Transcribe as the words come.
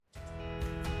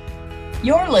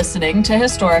You're listening to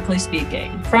Historically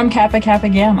Speaking from Kappa Kappa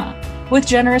Gamma, with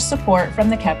generous support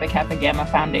from the Kappa Kappa Gamma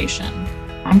Foundation.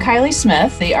 I'm Kylie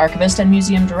Smith, the Archivist and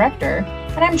Museum Director,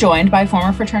 and I'm joined by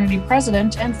former fraternity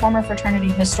president and former fraternity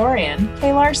historian,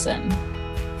 Kay Larson.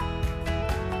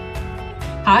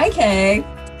 Hi, Kay.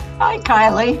 Hi,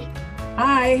 Kylie.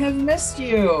 I have missed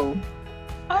you.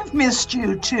 I've missed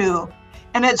you too,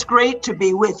 and it's great to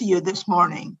be with you this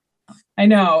morning. I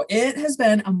know, it has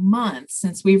been a month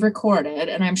since we've recorded,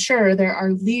 and I'm sure there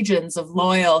are legions of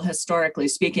loyal, historically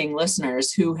speaking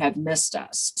listeners who have missed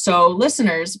us. So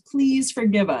listeners, please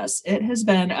forgive us. It has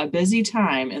been a busy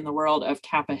time in the world of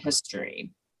Kappa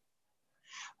history.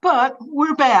 But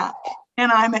we're back,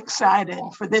 and I'm excited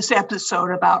for this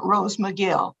episode about Rose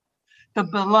McGill, the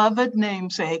beloved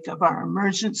namesake of our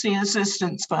Emergency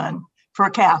Assistance Fund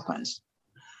for Kappas.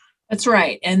 That's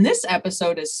right. And this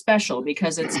episode is special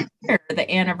because it's the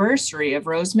anniversary of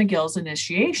Rose McGill's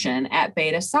initiation at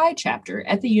Beta Psi chapter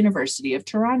at the University of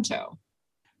Toronto.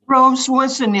 Rose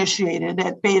was initiated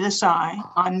at Beta Psi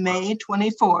on May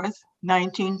 24th,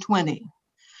 1920.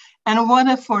 And what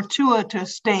a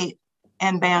fortuitous date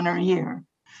and banner year.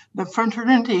 The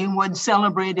fraternity would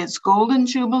celebrate its Golden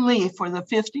Jubilee for the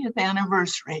 50th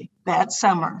anniversary that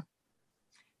summer.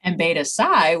 And Beta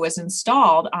Psi was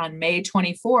installed on May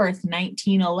 24th,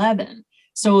 1911.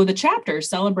 So the chapter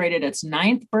celebrated its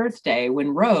 9th birthday when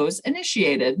Rose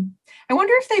initiated. I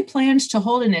wonder if they planned to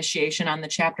hold initiation on the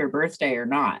chapter birthday or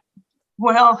not.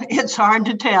 Well, it's hard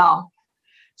to tell.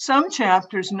 Some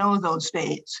chapters know those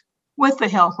dates with the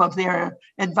help of their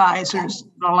advisors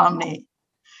and alumni,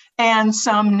 and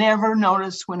some never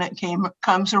notice when it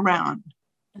comes around.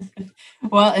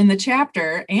 Well, in the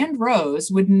chapter, and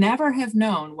Rose would never have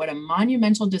known what a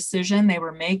monumental decision they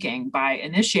were making by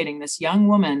initiating this young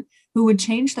woman who would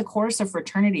change the course of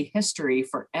fraternity history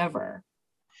forever.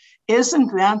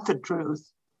 Isn't that the truth?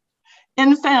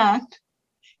 In fact,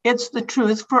 it's the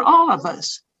truth for all of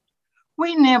us.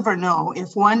 We never know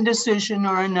if one decision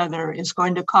or another is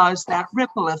going to cause that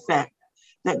ripple effect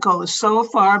that goes so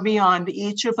far beyond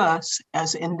each of us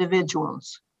as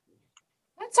individuals.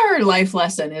 That's our life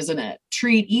lesson, isn't it?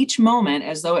 Treat each moment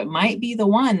as though it might be the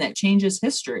one that changes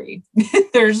history.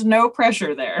 There's no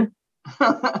pressure there.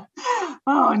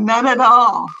 Oh, none at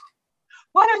all.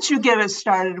 Why don't you get us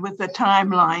started with the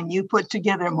timeline you put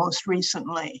together most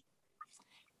recently?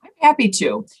 I'm happy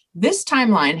to. This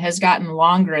timeline has gotten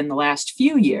longer in the last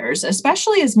few years,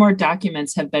 especially as more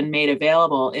documents have been made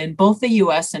available in both the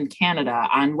US and Canada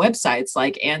on websites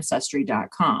like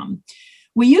Ancestry.com.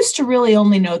 We used to really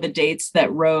only know the dates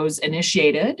that Rose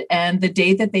initiated and the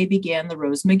date that they began the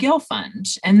Rose McGill Fund,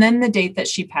 and then the date that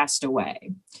she passed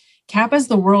away. Kappas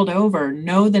the world over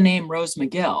know the name Rose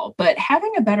McGill, but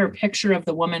having a better picture of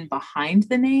the woman behind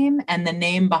the name and the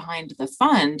name behind the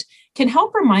fund can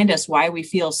help remind us why we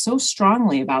feel so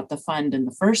strongly about the fund in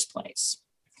the first place.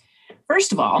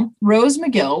 First of all, Rose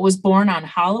McGill was born on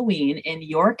Halloween in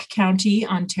York County,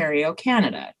 Ontario,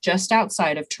 Canada, just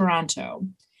outside of Toronto.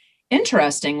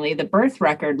 Interestingly, the birth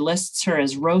record lists her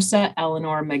as Rosa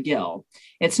Eleanor McGill.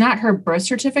 It's not her birth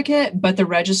certificate, but the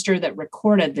register that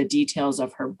recorded the details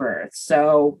of her birth.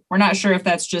 So we're not sure if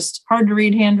that's just hard to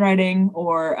read handwriting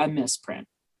or a misprint.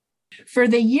 For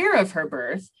the year of her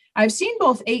birth, I've seen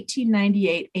both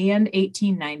 1898 and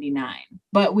 1899,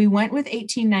 but we went with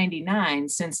 1899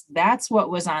 since that's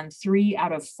what was on 3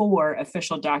 out of 4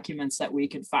 official documents that we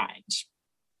could find.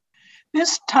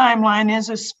 This timeline is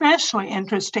especially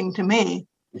interesting to me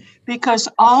because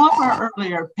all of our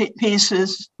earlier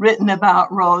pieces written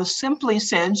about Rose simply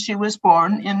said she was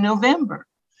born in November,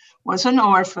 was an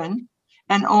orphan,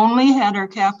 and only had her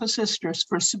Kappa sisters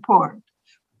for support.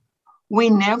 We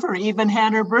never even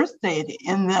had her birth date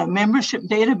in the membership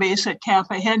database at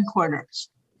Kappa headquarters.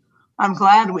 I'm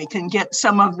glad we can get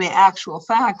some of the actual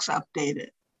facts updated.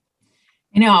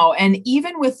 And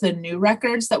even with the new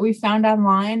records that we found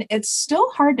online, it's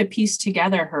still hard to piece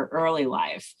together her early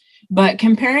life. But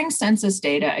comparing census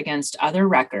data against other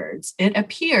records, it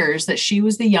appears that she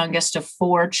was the youngest of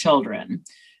 4 children.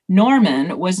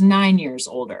 Norman was 9 years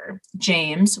older,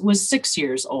 James was 6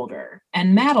 years older,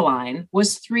 and Madeline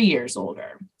was 3 years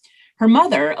older. Her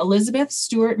mother, Elizabeth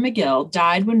Stewart McGill,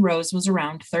 died when Rose was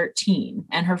around 13,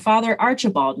 and her father,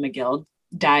 Archibald McGill,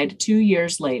 died 2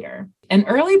 years later. An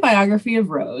early biography of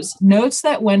Rose notes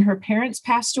that when her parents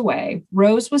passed away,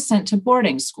 Rose was sent to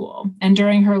boarding school, and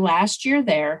during her last year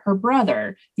there, her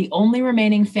brother, the only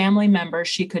remaining family member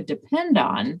she could depend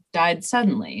on, died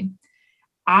suddenly.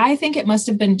 I think it must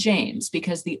have been James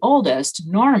because the oldest,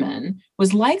 Norman,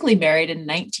 was likely married in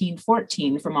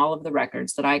 1914 from all of the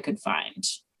records that I could find.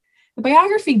 The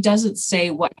biography doesn't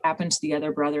say what happened to the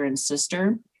other brother and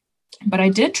sister, but I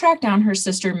did track down her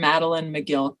sister, Madeline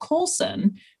McGill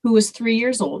Colson, who was 3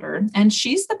 years older, and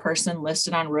she's the person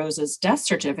listed on Rose's death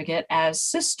certificate as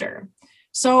sister.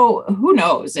 So who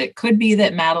knows? It could be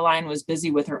that Madeline was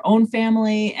busy with her own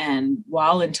family, and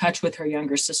while in touch with her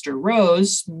younger sister,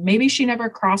 Rose, maybe she never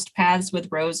crossed paths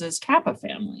with Rose's Kappa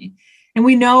family. And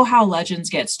we know how legends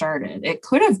get started. It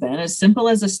could have been as simple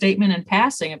as a statement in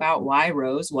passing about why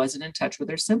Rose wasn't in touch with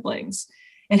her siblings.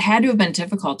 It had to have been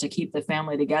difficult to keep the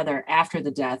family together after the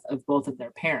death of both of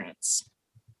their parents.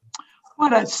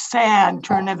 What a sad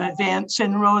turn of events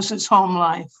in Rose's home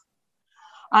life.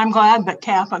 I'm glad that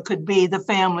Kappa could be the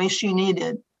family she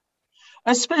needed,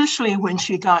 especially when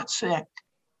she got sick.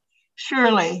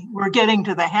 Surely we're getting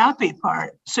to the happy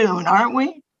part soon, aren't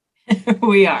we?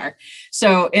 We are.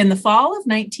 So in the fall of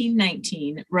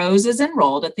 1919, Rose is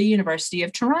enrolled at the University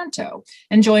of Toronto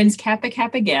and joins Kappa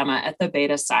Kappa Gamma at the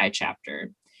Beta Psi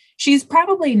chapter. She's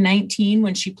probably 19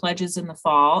 when she pledges in the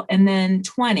fall, and then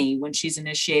 20 when she's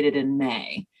initiated in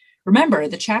May. Remember,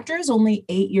 the chapter is only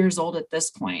 8 years old at this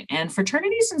point, and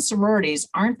fraternities and sororities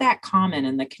aren't that common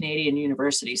in the Canadian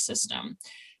university system.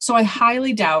 So I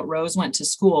highly doubt Rose went to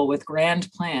school with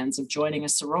grand plans of joining a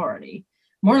sorority.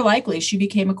 More likely, she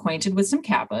became acquainted with some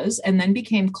Kappas and then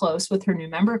became close with her new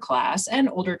member class and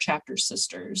older chapter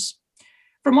sisters.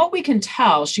 From what we can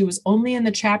tell, she was only in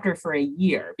the chapter for a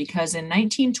year because in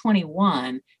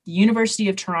 1921, the University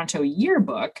of Toronto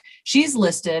yearbook, she's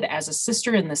listed as a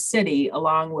sister in the city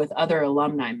along with other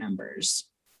alumni members.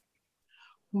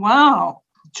 Wow,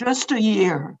 just a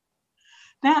year.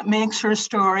 That makes her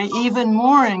story even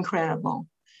more incredible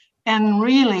and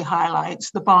really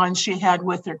highlights the bond she had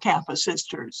with her Kappa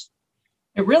sisters.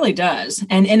 It really does.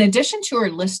 And in addition to her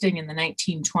listing in the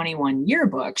 1921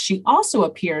 yearbook, she also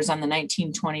appears on the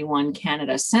 1921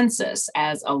 Canada Census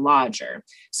as a lodger.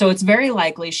 So it's very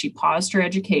likely she paused her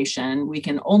education, we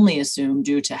can only assume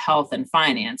due to health and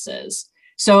finances.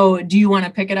 So do you want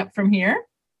to pick it up from here?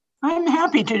 I'm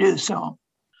happy to do so.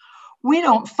 We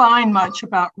don't find much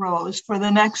about Rose for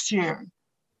the next year.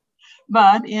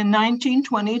 But in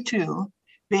 1922,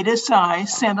 Beta Psi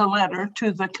sent a letter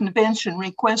to the convention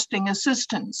requesting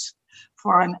assistance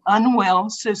for an unwell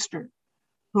sister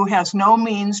who has no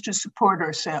means to support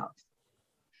herself.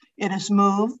 It is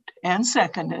moved and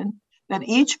seconded that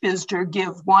each visitor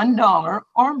give $1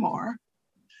 or more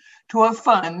to a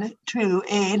fund to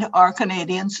aid our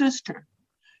Canadian sister.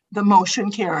 The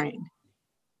motion carried.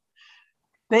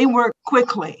 They worked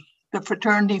quickly. The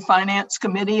Fraternity Finance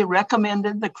Committee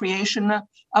recommended the creation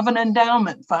of an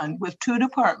endowment fund with two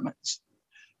departments,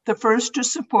 the first to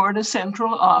support a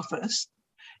central office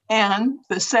and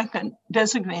the second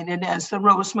designated as the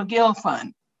Rose McGill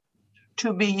Fund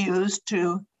to be used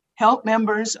to help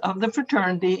members of the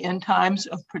fraternity in times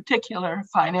of particular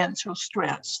financial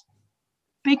stress.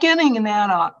 Beginning in that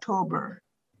October,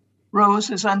 Rose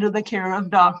is under the care of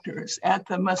doctors at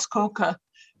the Muskoka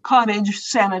Cottage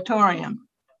Sanatorium,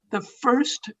 the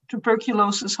first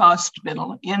tuberculosis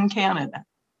hospital in Canada.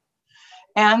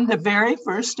 And the very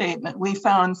first statement we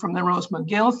found from the Rose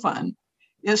McGill Fund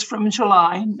is from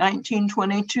July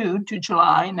 1922 to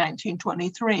July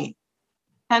 1923.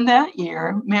 And that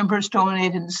year, members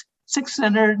donated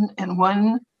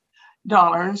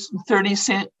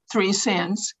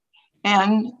 $601.33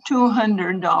 and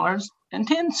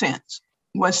 $200.10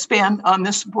 was spent on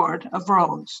the support of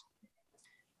Rose.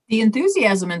 The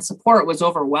enthusiasm and support was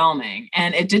overwhelming,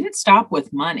 and it didn't stop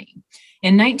with money.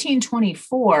 In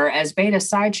 1924, as Beta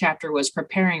Psi chapter was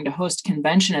preparing to host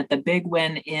convention at the Big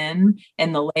Win Inn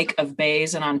in the Lake of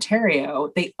Bays in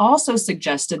Ontario, they also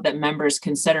suggested that members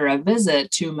consider a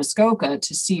visit to Muskoka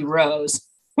to see Rose,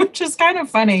 which is kind of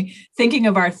funny thinking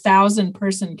of our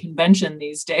 1,000-person convention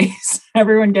these days.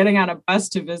 Everyone getting on a bus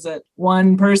to visit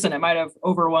one person, it might have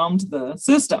overwhelmed the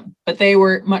system, but they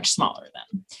were much smaller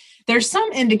then. There's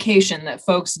some indication that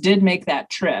folks did make that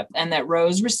trip and that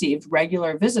Rose received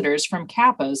regular visitors from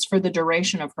Kappas for the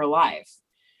duration of her life.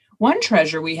 One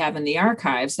treasure we have in the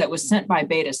archives that was sent by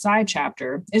Beta Psi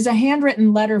chapter is a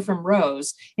handwritten letter from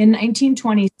Rose in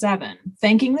 1927,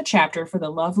 thanking the chapter for the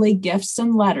lovely gifts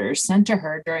and letters sent to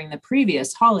her during the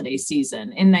previous holiday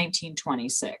season in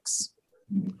 1926.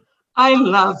 I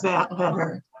love that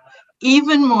letter,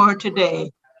 even more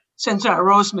today, since our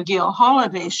Rose McGill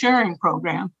Holiday Sharing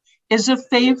Program is a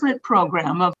favorite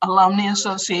program of alumni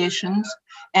associations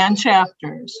and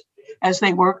chapters as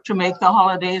they work to make the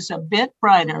holidays a bit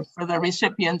brighter for the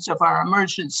recipients of our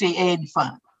emergency aid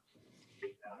fund.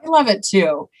 I love it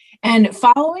too. And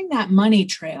following that money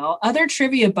trail, other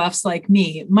trivia buffs like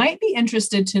me might be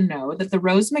interested to know that the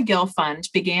Rose McGill Fund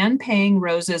began paying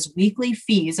Rose's weekly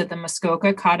fees at the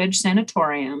Muskoka Cottage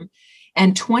Sanatorium,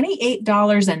 and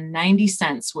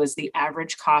 $28.90 was the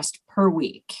average cost per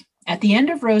week. At the end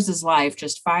of Rose's life,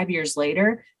 just 5 years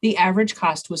later, the average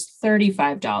cost was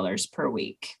 $35 per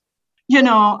week. You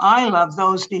know, I love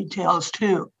those details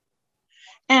too.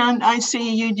 And I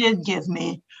see you did give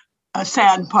me a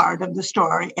sad part of the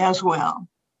story as well.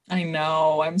 I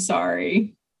know, I'm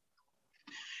sorry.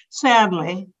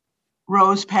 Sadly,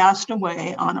 Rose passed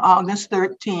away on August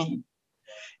 13,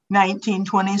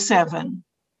 1927,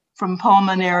 from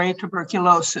pulmonary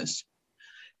tuberculosis.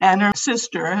 And her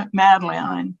sister,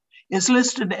 Madeline, is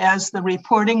listed as the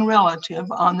reporting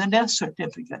relative on the death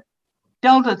certificate.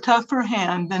 Dealt a tougher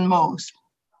hand than most,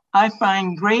 I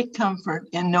find great comfort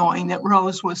in knowing that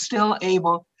Rose was still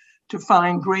able to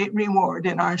find great reward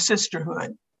in our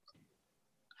sisterhood.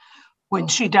 When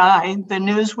she died, the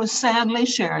news was sadly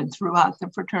shared throughout the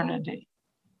fraternity.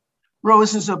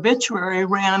 Rose's obituary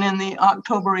ran in the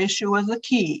October issue of The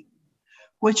Key,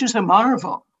 which is a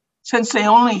marvel, since they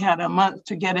only had a month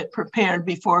to get it prepared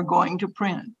before going to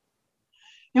print.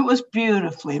 It was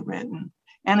beautifully written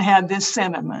and had this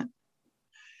sentiment: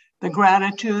 the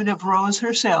gratitude of Rose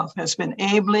herself has been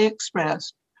ably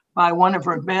expressed by one of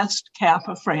her best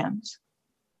Kappa friends.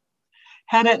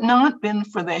 Had it not been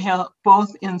for the help,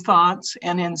 both in thoughts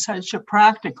and in such a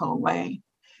practical way,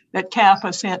 that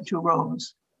Kappa sent to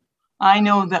Rose, I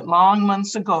know that long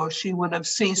months ago she would have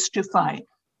ceased to fight.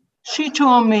 She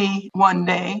told me one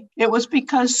day it was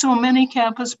because so many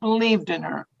Kappas believed in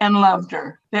her and loved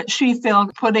her that she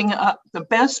felt putting up the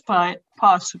best fight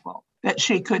possible, that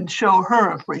she could show her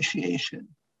appreciation.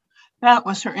 That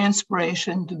was her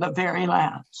inspiration to the very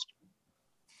last.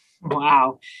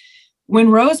 Wow. When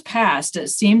Rose passed, it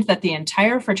seemed that the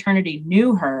entire fraternity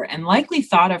knew her and likely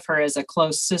thought of her as a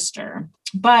close sister.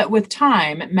 But with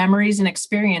time, memories and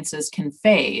experiences can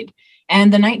fade,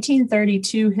 and the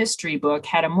 1932 history book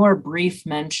had a more brief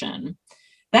mention.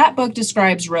 That book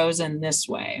describes Rose in this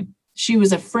way: she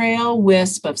was a frail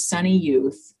wisp of sunny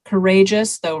youth,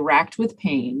 courageous though racked with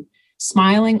pain,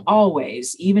 smiling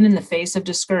always, even in the face of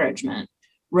discouragement.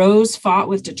 Rose fought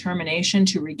with determination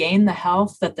to regain the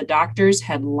health that the doctors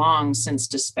had long since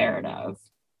despaired of.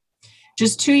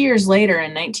 Just 2 years later,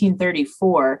 in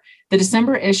 1934, the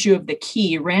December issue of The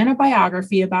Key ran a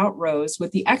biography about Rose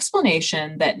with the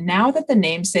explanation that now that the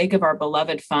namesake of our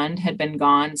beloved fund had been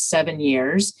gone 7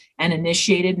 years and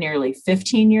initiated nearly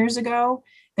 15 years ago,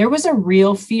 there was a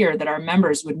real fear that our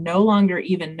members would no longer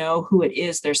even know who it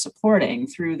is they're supporting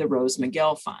through the Rose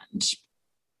McGill Fund.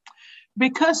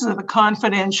 Because of the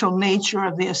confidential nature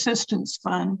of the assistance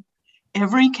fund,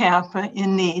 every Kappa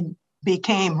in need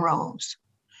became Rose.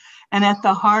 And at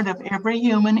the heart of every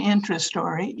human interest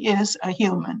story is a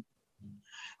human.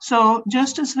 So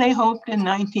just as they hoped in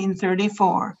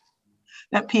 1934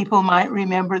 that people might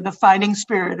remember the fighting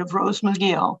spirit of Rose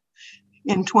McGill,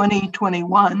 in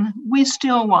 2021, we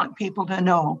still want people to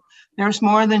know there's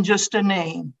more than just a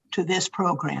name to this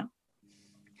program.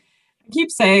 I keep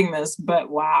saying this, but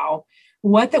wow.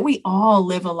 What that we all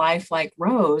live a life like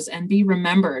Rose and be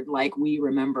remembered like we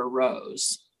remember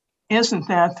Rose. Isn't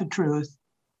that the truth?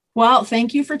 Well,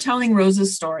 thank you for telling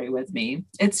Rose's story with me.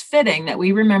 It's fitting that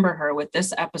we remember her with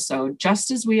this episode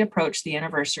just as we approach the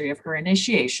anniversary of her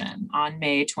initiation on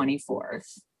May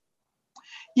 24th.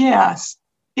 Yes,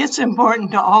 it's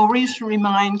important to always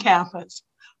remind Kappas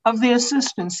of the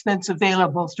assistance that's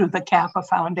available through the Kappa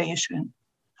Foundation.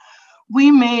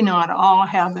 We may not all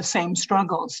have the same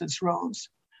struggles as Rose,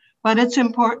 but it's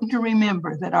important to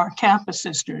remember that our Kappa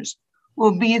sisters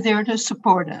will be there to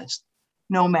support us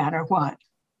no matter what.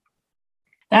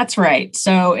 That's right.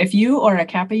 So if you or a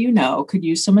Kappa you know could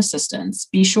use some assistance,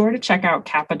 be sure to check out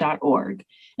kappa.org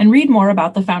and read more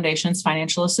about the Foundation's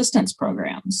financial assistance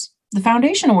programs. The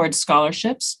Foundation awards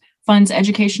scholarships, funds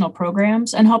educational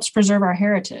programs, and helps preserve our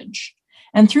heritage.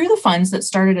 And through the funds that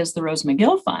started as the Rose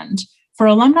McGill Fund, for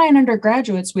alumni and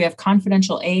undergraduates, we have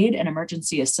confidential aid and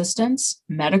emergency assistance,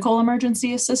 medical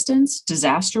emergency assistance,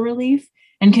 disaster relief,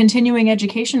 and continuing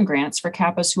education grants for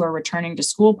Kappas who are returning to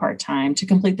school part-time to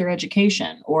complete their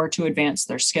education or to advance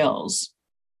their skills.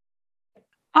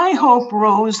 I hope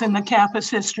Rose and the Kappa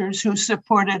sisters who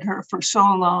supported her for so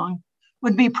long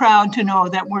would be proud to know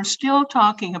that we're still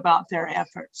talking about their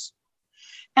efforts.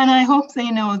 And I hope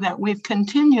they know that we've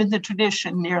continued the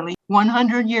tradition nearly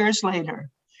 100 years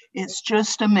later. It's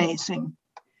just amazing.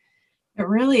 It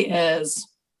really is.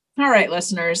 All right,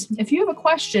 listeners, if you have a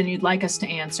question you'd like us to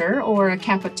answer or a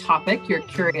Kappa topic you're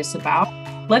curious about,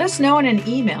 let us know in an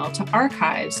email to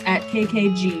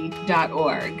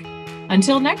archives@kkg.org.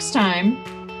 Until next time,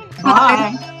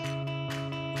 Bye.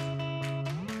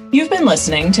 You've been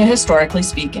listening to Historically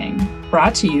Speaking,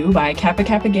 brought to you by Kappa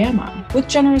Kappa Gamma, with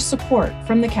generous support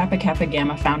from the Kappa Kappa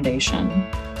Gamma Foundation.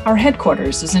 Our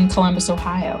headquarters is in Columbus,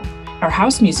 Ohio. Our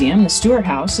house museum, the Stewart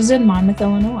House, is in Monmouth,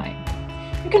 Illinois.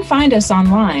 You can find us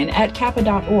online at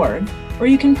kappa.org, or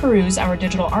you can peruse our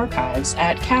digital archives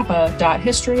at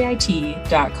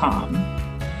kappa.historyit.com.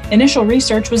 Initial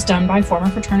research was done by former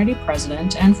fraternity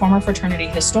president and former fraternity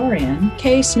historian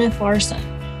Kay Smith Larson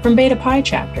from Beta Pi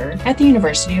chapter at the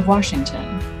University of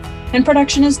Washington. And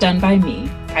production is done by me,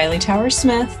 Kylie Towers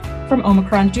Smith, from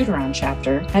Omicron Deuteron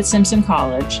chapter at Simpson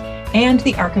College, and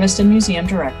the archivist and museum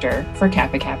director for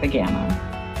Kappa Kappa Gamma.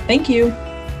 Thank you.